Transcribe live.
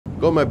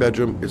Go in my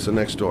bedroom. It's the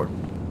next door.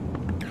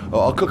 Oh,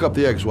 I'll cook up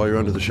the eggs while you're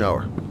under the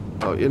shower.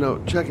 Oh, you know,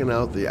 checking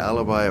out the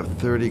alibi of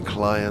 30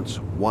 clients,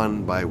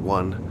 one by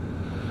one,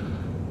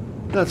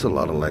 that's a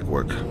lot of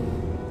legwork.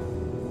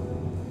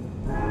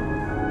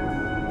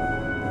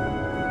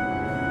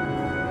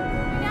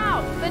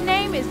 Now, the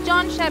name is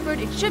John Shepard.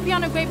 It should be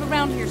on a grave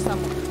around here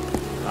somewhere.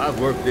 I've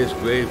worked this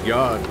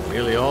graveyard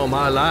nearly all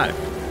my life.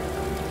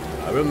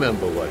 I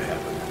remember what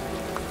happened.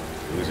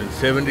 It was in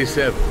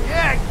 77.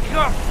 Yeah,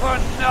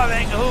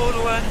 good-for-nothing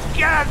hoodlums!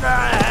 Get the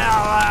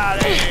hell out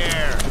of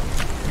here!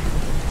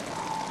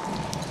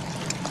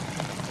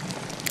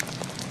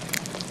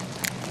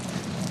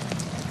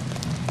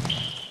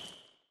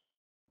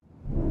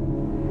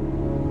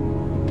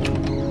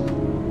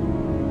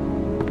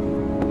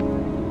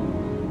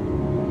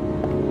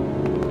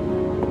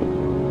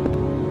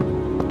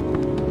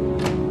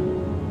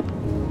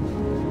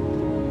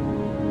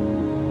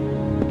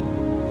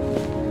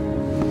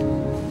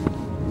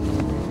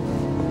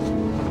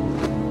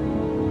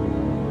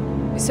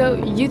 So,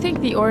 you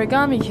think the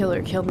Origami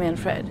Killer killed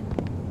Manfred?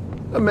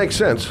 That makes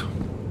sense.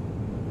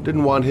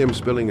 Didn't want him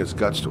spilling his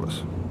guts to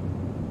us.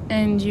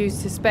 And you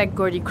suspect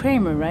Gordy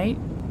Kramer, right?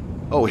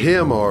 Oh,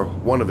 him or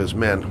one of his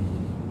men.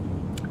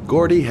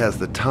 Gordy has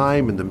the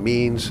time and the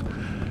means,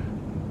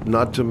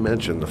 not to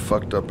mention the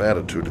fucked up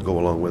attitude to go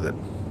along with it.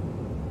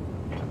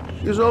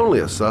 He's only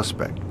a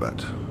suspect,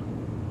 but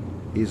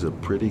he's a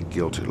pretty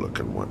guilty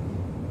looking one.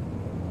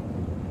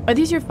 Are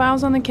these your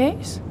files on the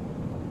case?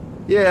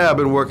 Yeah, I've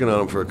been working on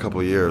him for a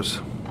couple of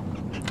years.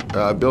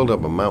 I built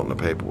up a mountain of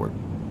paperwork.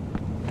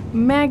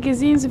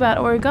 Magazines about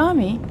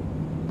origami?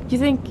 You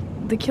think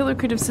the killer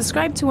could have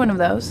subscribed to one of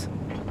those?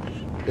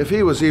 If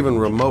he was even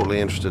remotely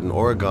interested in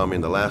origami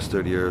in the last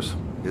 30 years,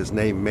 his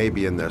name may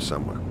be in there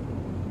somewhere.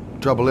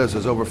 Trouble is,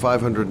 there's over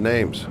 500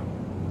 names.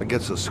 That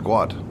gets us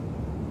squat.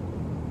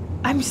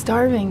 I'm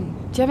starving.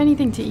 Do you have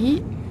anything to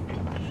eat?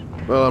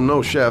 Well, I'm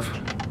no chef,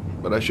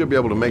 but I should be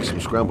able to make some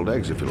scrambled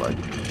eggs if you like.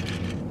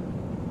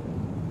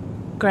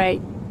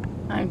 Great.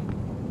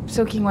 I'm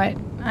soaking wet.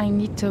 I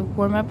need to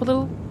warm up a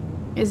little.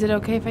 Is it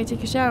okay if I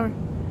take a shower?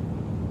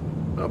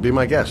 Be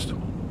my guest.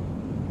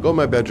 Go in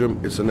my bedroom.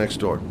 It's the next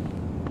door.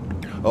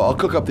 Oh, I'll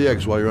cook up the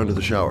eggs while you're under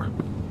the shower.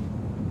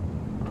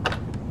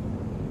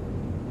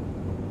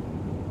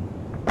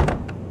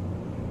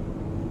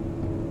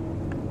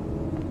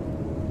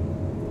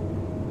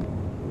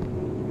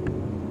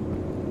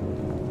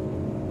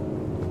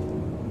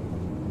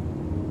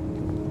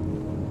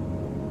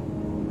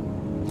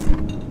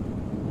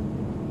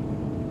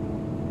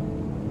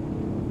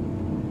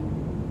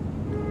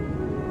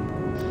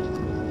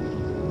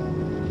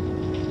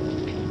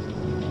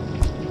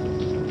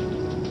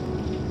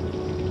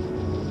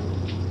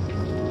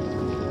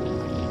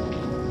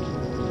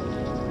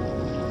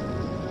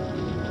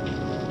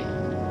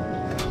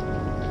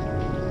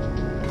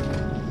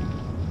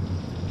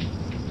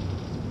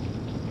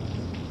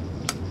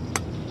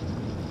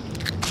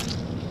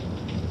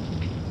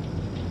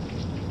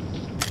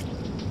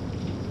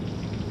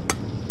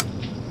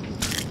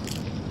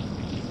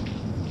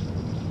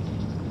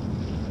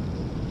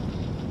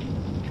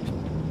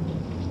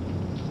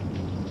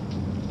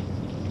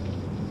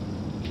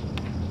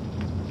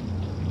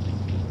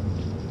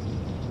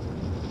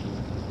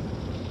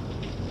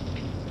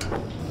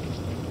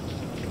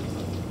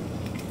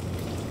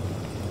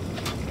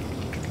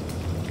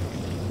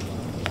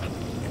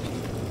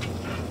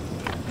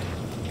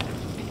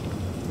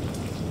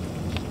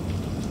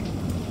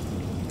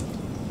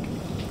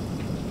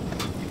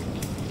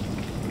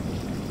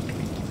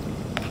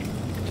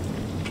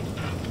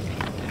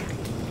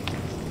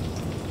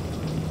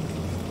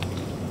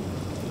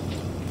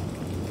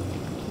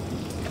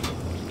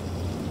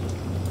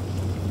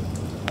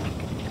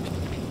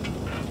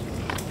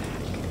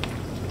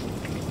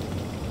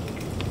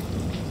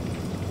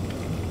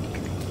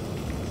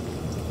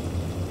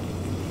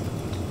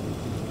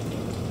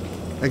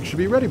 Eggs should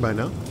be ready by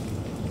now.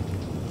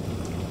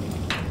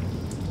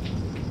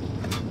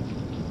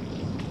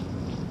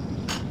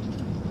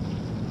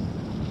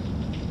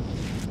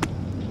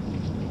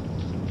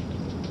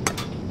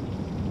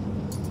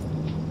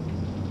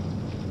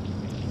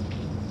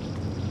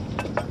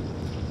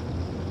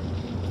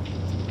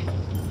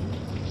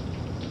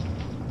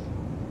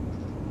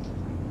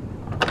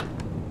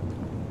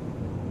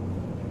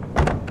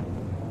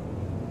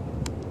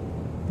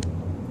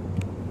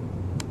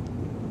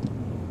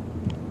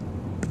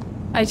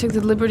 I took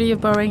the liberty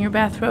of borrowing your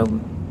bathrobe.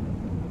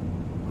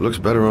 Looks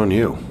better on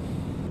you.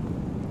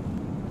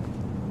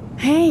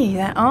 Hey,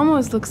 that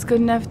almost looks good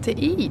enough to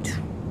eat.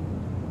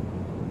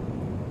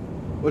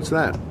 What's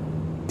that?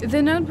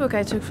 The notebook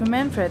I took from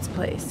Manfred's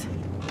place.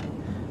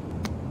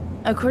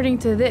 According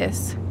to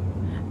this,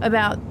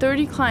 about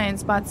 30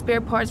 clients bought spare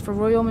parts for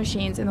Royal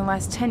machines in the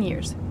last 10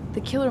 years.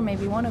 The killer may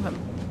be one of them.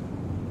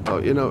 Oh,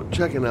 you know,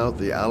 checking out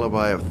the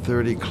alibi of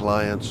 30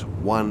 clients,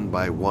 one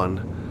by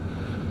one,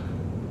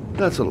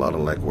 that's a lot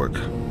of legwork.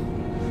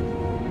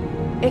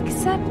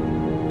 Except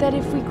that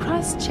if we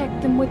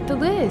cross-check them with the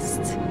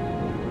list,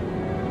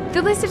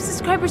 The list of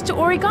subscribers to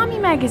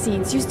Origami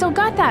magazines. You still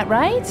got that,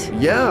 right?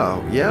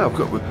 Yeah, of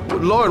course.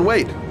 Lauren,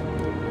 wait.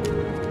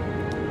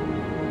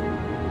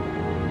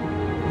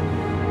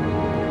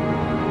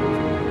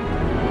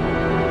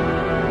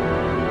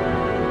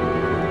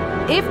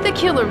 If the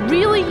killer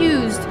really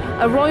used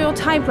a royal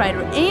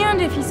typewriter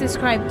and if he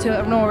subscribed to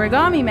an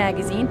Origami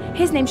magazine,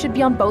 his name should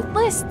be on both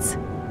lists.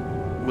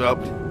 Well,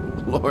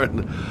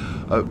 Lauren,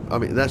 I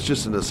mean, that's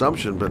just an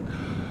assumption, but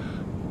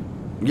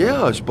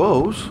yeah, I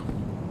suppose.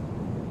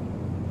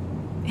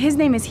 His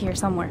name is here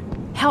somewhere.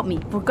 Help me,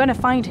 we're gonna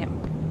find him.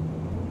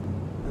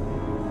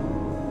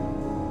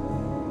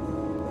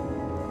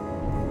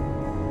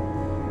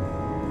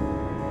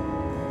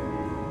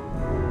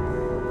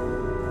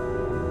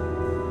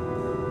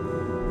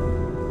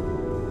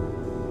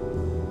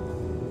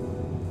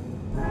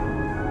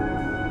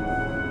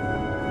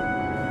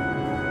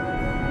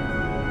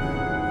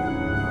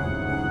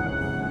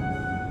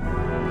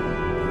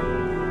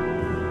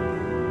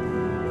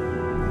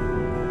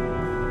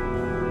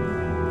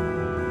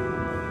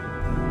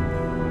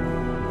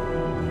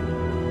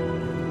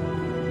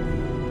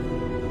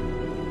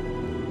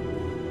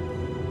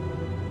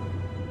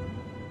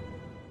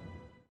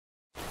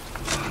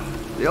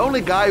 The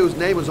only guy whose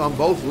name was on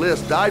both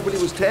lists died when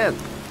he was 10.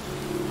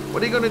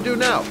 What are you gonna do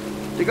now?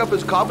 Dig up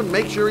his coffin,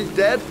 make sure he's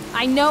dead?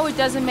 I know it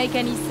doesn't make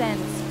any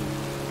sense.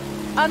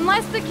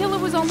 Unless the killer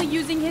was only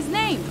using his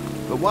name.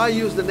 But why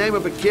use the name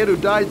of a kid who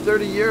died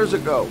 30 years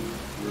ago?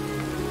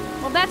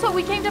 Well, that's what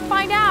we came to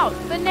find out.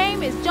 The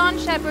name is John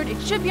Shepard.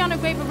 It should be on a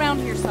grave around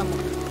here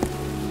somewhere.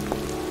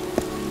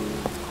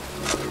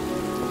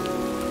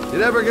 You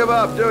never give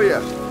up, do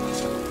you?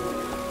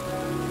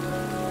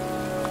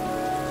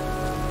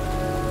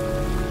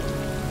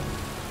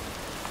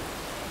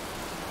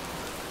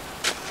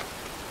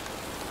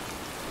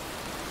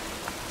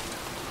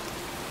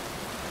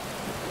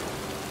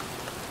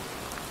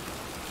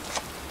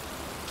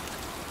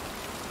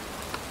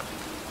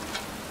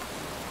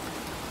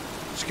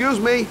 Excuse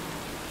me.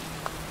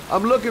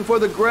 I'm looking for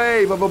the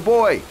grave of a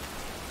boy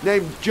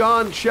named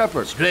John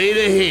Shepard. Straight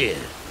ahead,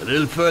 a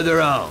little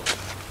further on.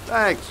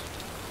 Thanks.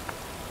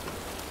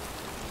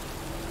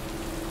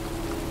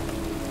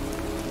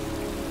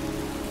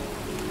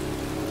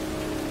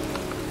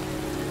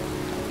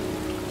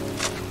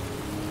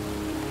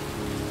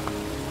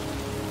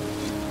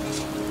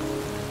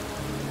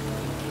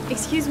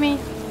 Excuse me.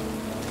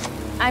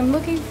 I'm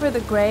looking for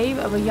the grave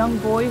of a young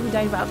boy who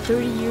died about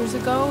 30 years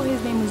ago.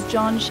 His name was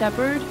John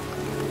Shepard.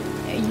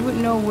 You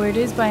wouldn't know where it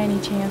is by any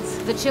chance.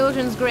 The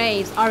children's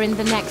graves are in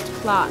the next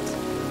plot.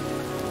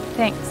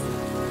 Thanks.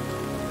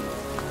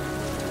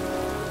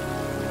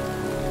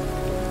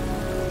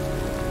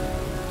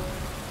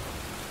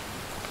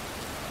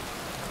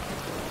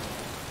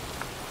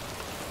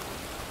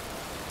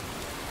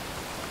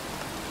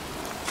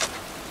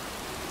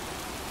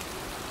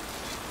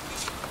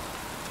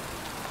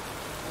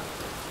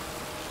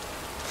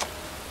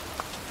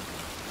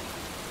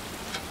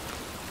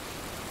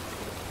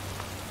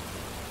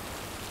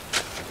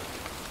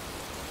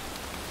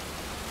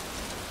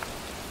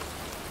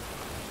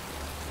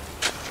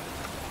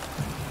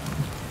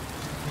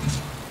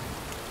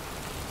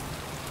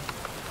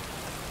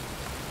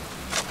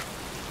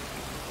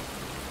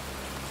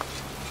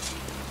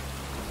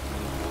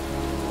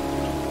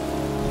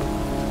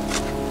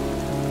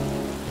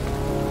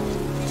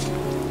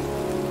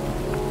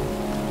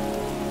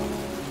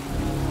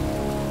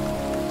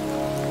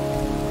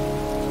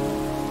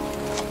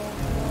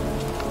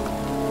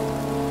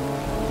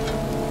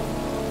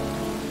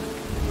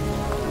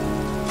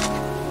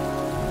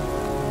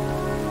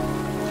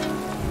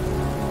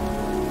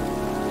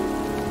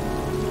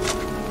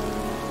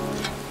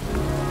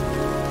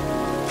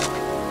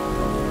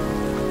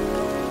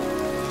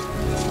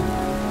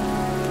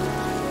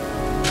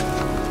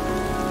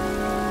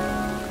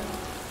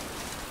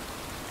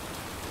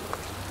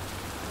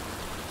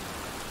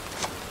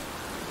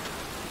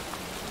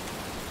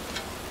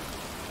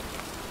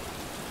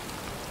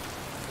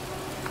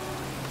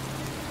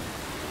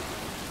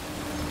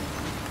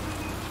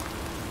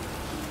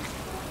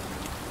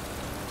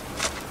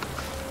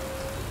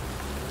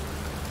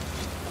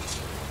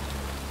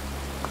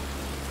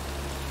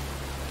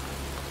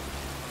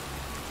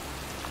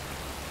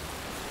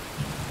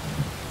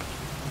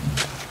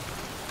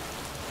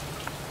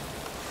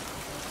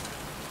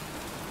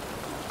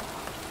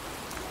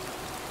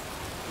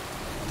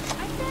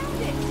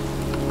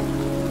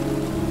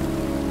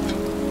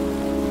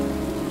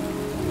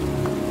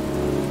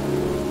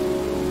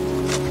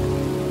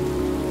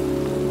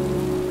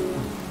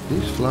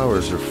 These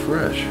flowers are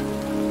fresh.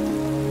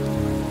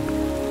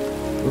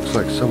 Looks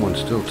like someone's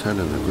still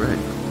tending the grave.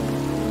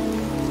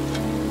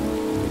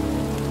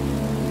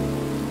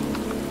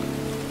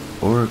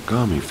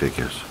 Origami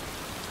figures.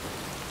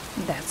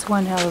 That's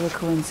one hell of a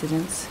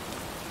coincidence.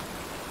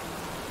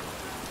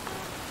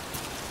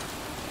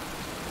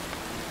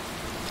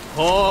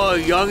 Oh,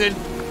 youngin'.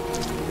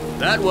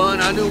 That one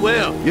I knew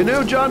well. You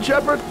knew John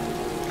Shepard?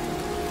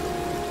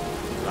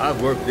 I've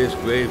worked this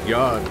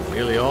graveyard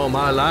nearly all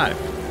my life.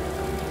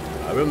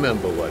 I I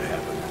remember what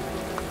happened.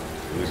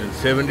 It was in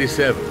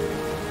 77.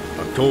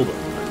 October,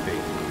 I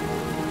think.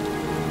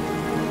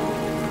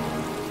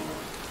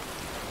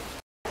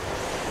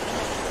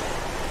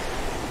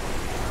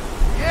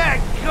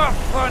 You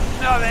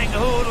good-for-nothing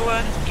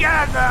hoodlums,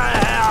 get the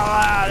hell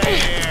out of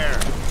here!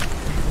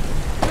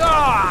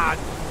 God,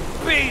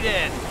 beat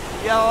it,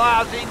 you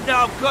lousy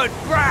no-good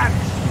brats!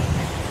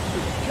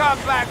 Come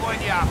back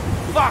when your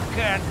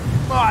fucking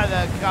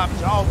mother comes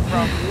home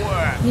from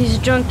work. He's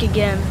drunk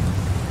again.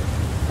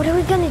 What are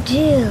we gonna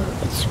do?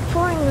 It's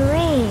pouring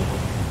rain.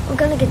 We're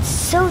gonna get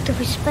soaked if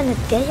we spend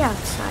a day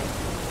outside.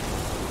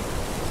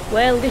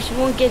 Well, at least you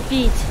won't get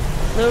beat.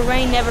 Little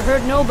rain never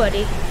hurt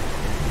nobody.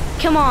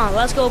 Come on,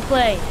 let's go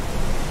play.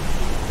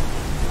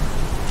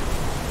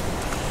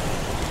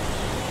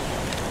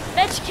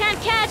 Bet you can't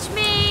catch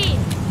me!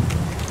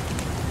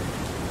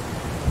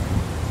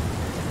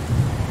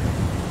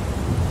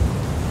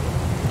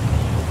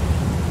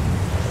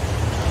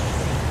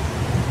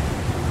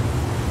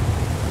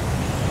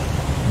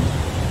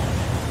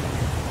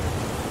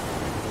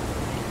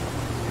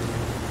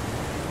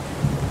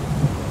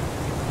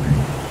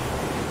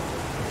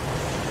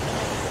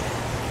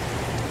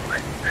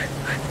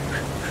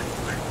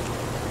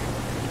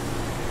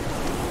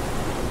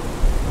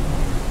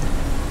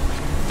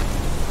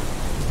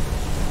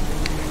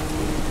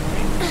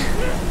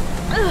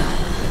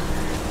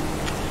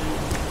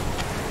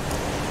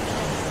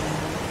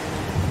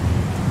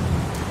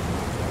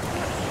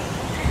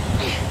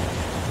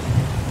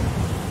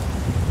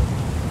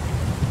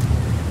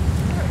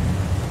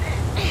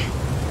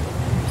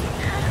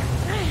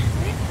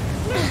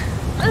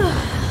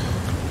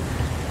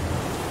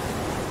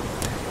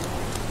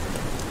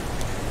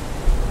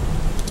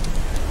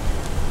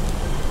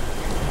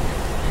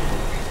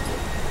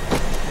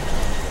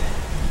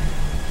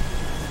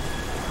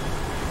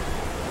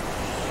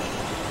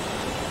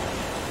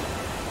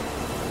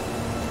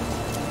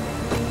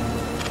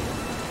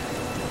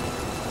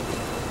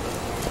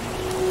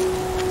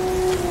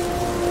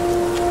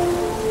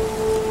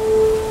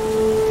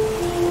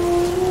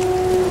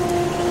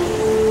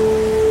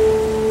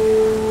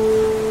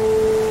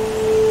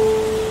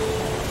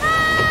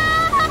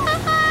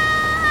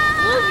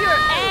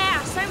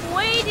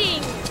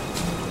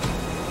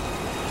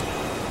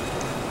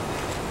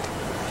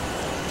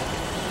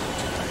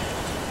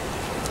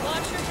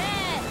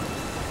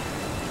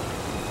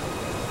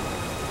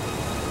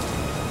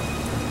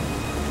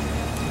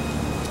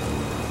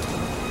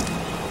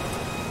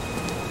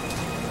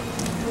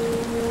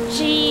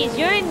 Jeez,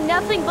 you're in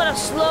nothing but a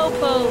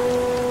slowpoke.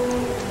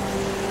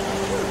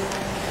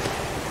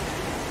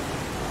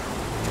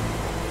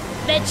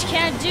 Bet you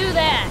can't do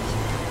that.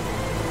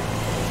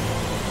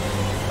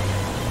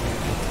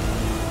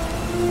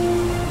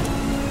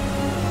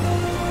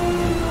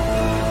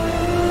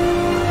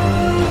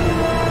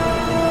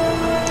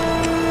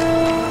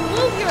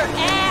 Move your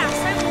ass,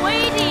 I'm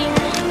waiting.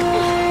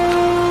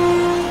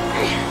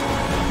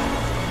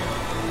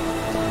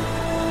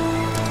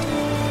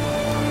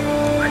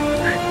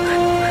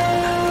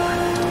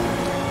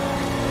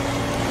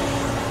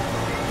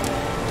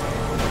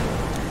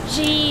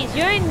 Jeez,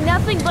 you're in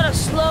nothing but a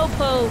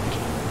slowpoke.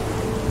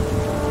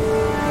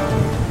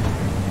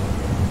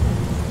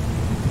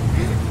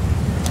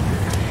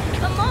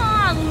 Come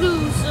on,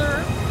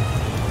 loser.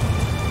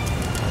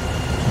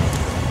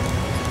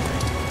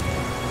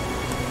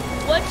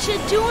 What you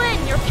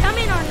doing? You're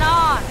coming or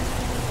not?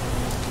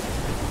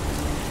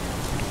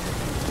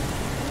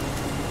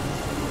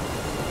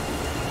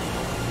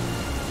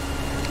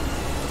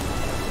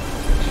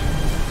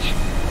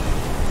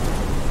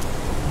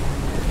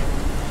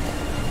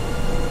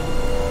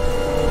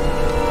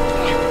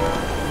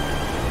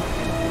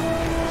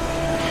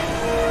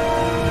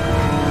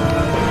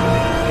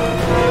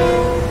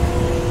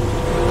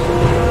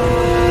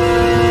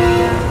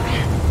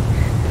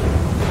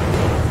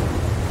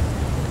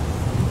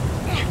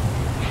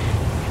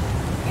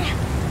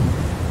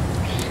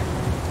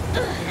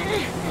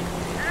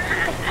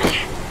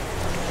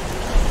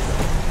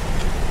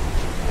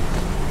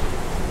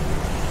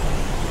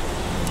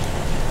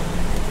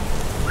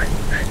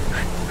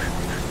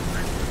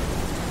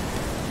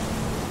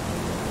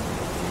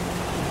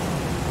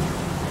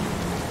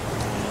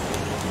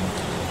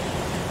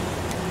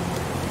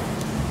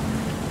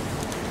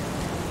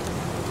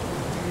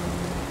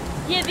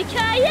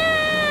 Yippee-ki-yay!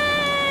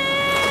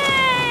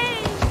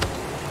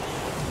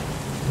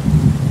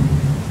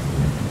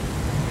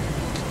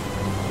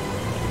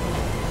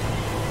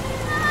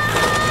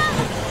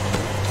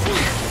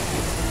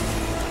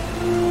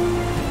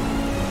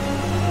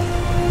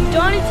 You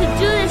don't need to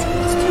do this,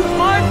 it's too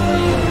hard for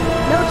you.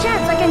 No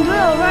chance, I can do it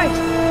all right.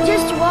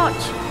 Just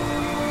watch.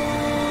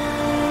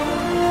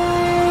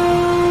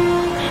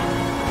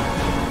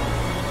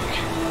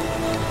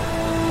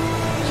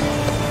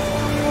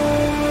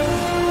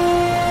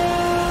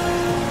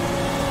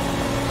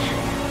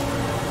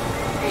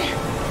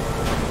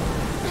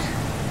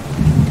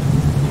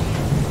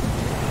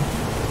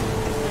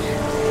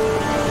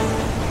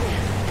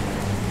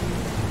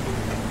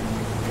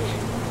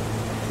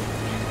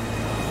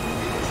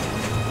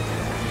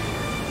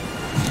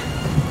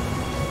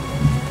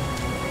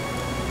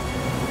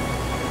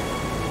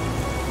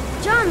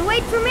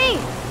 wait for me.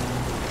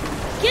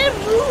 Get a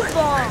move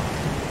on!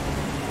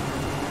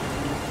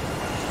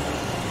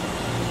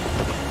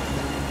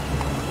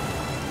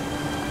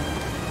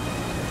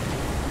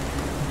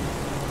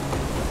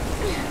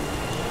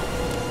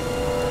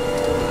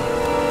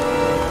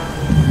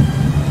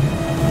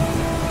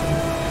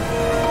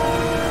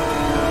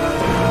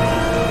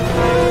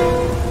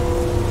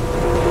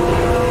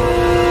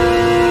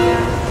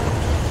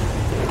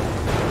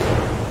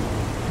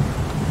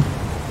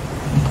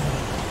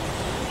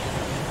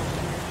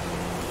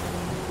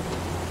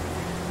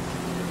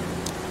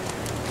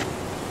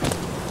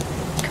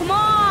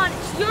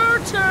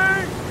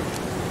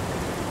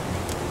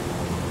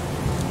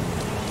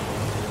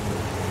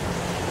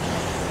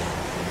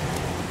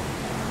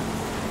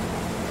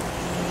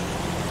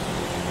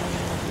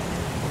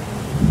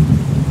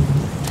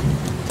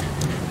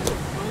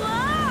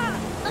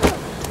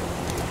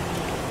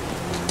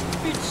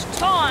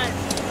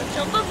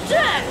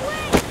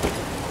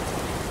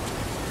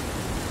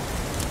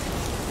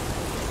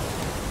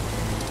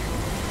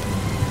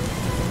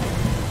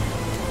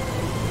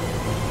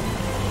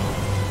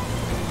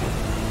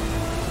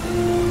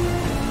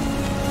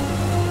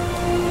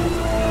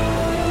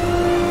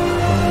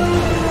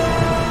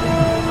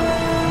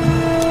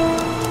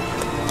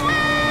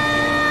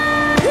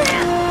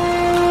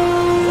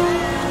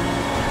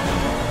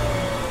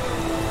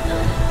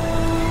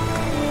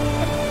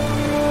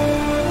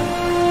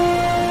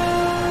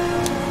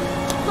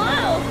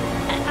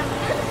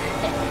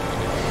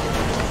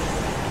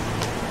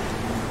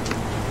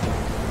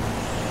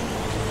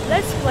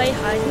 Play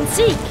hide and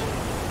seek.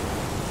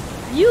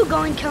 You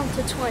go and count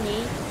to 20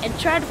 and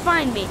try to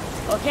find me,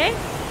 okay?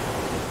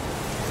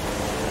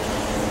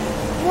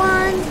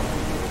 1,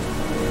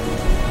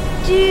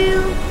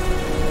 2,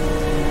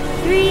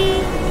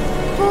 3,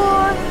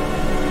 4,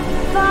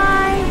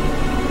 5,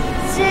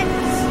 6,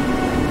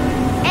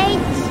 8,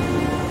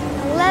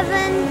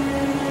 11,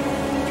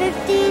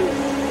 15,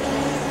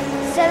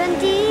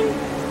 17,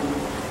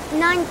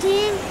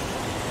 19,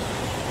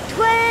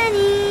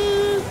 20.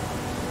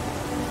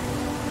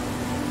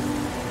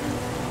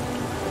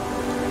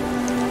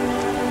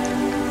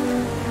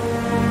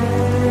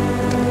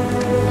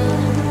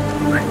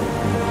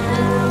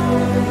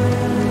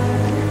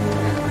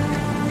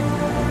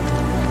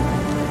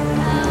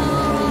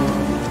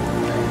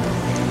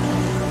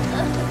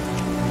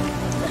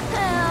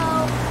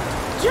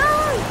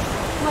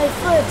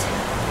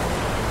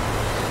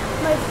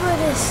 My foot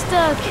is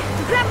stuck.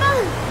 Grandma,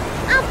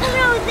 up the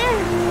road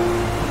there.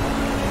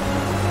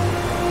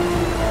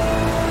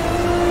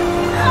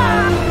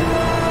 Crap.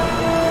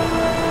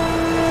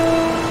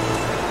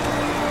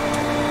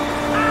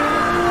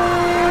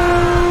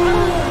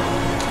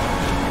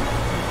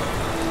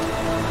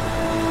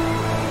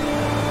 It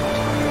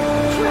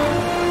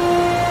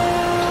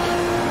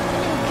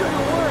ain't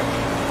gonna work.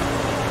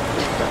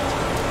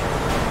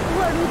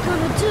 What are we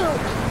gonna do?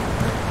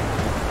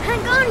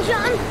 Hang on,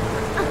 John.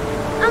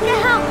 I'll get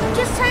help.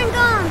 Just hang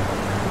on.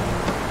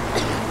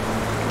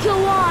 Go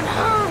on,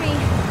 hurry.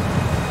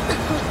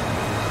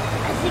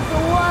 I think the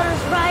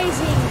water's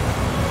rising.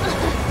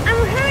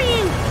 I'm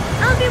hurrying.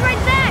 I'll be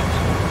right back.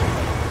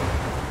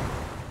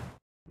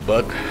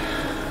 But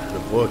the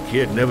poor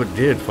kid never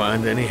did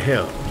find any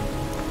help.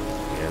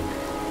 And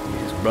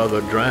his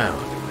brother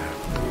drowned in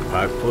a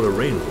pipe full of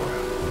rainwater.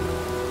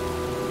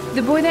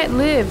 The boy that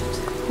lived,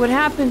 what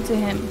happened to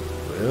him?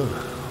 Well,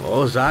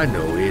 all I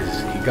know is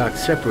he got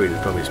separated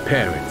from his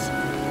parents.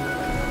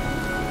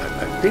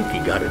 I think he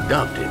got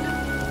adopted.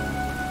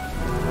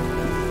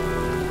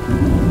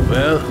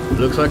 Well,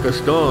 looks like a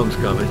storm's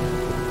coming.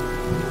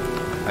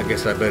 I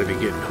guess I better be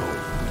getting home.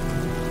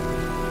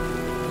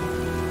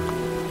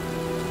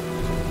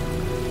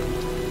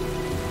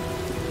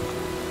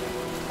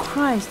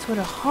 Christ, what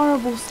a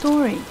horrible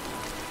story.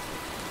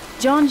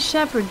 John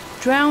Shepard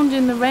drowned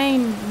in the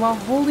rain while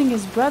holding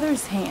his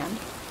brother's hand.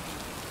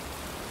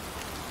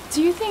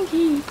 Do you think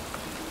he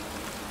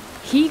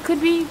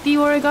could be the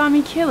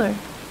Origami Killer?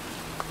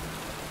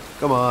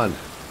 Come on,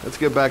 let's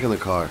get back in the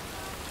car.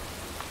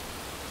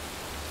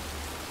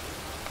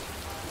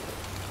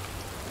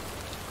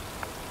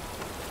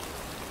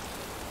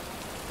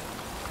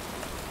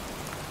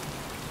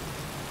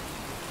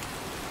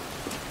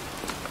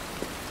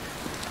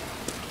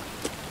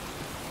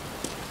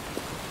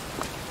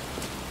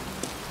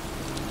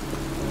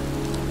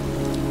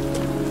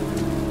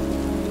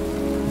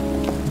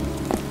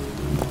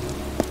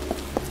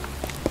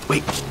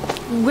 Wait,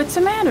 What's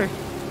the matter?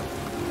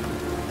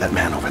 that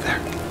man over there.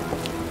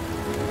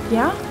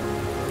 Yeah?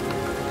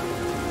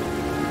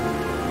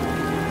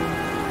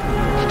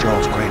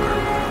 Charles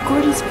Kramer.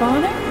 Gordy's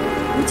father?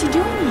 What's he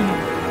doing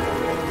here?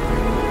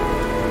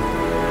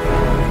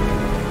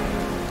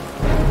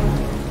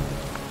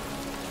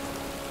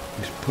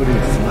 He's putting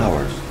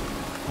flowers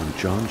on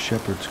John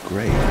Shepard's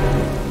grave.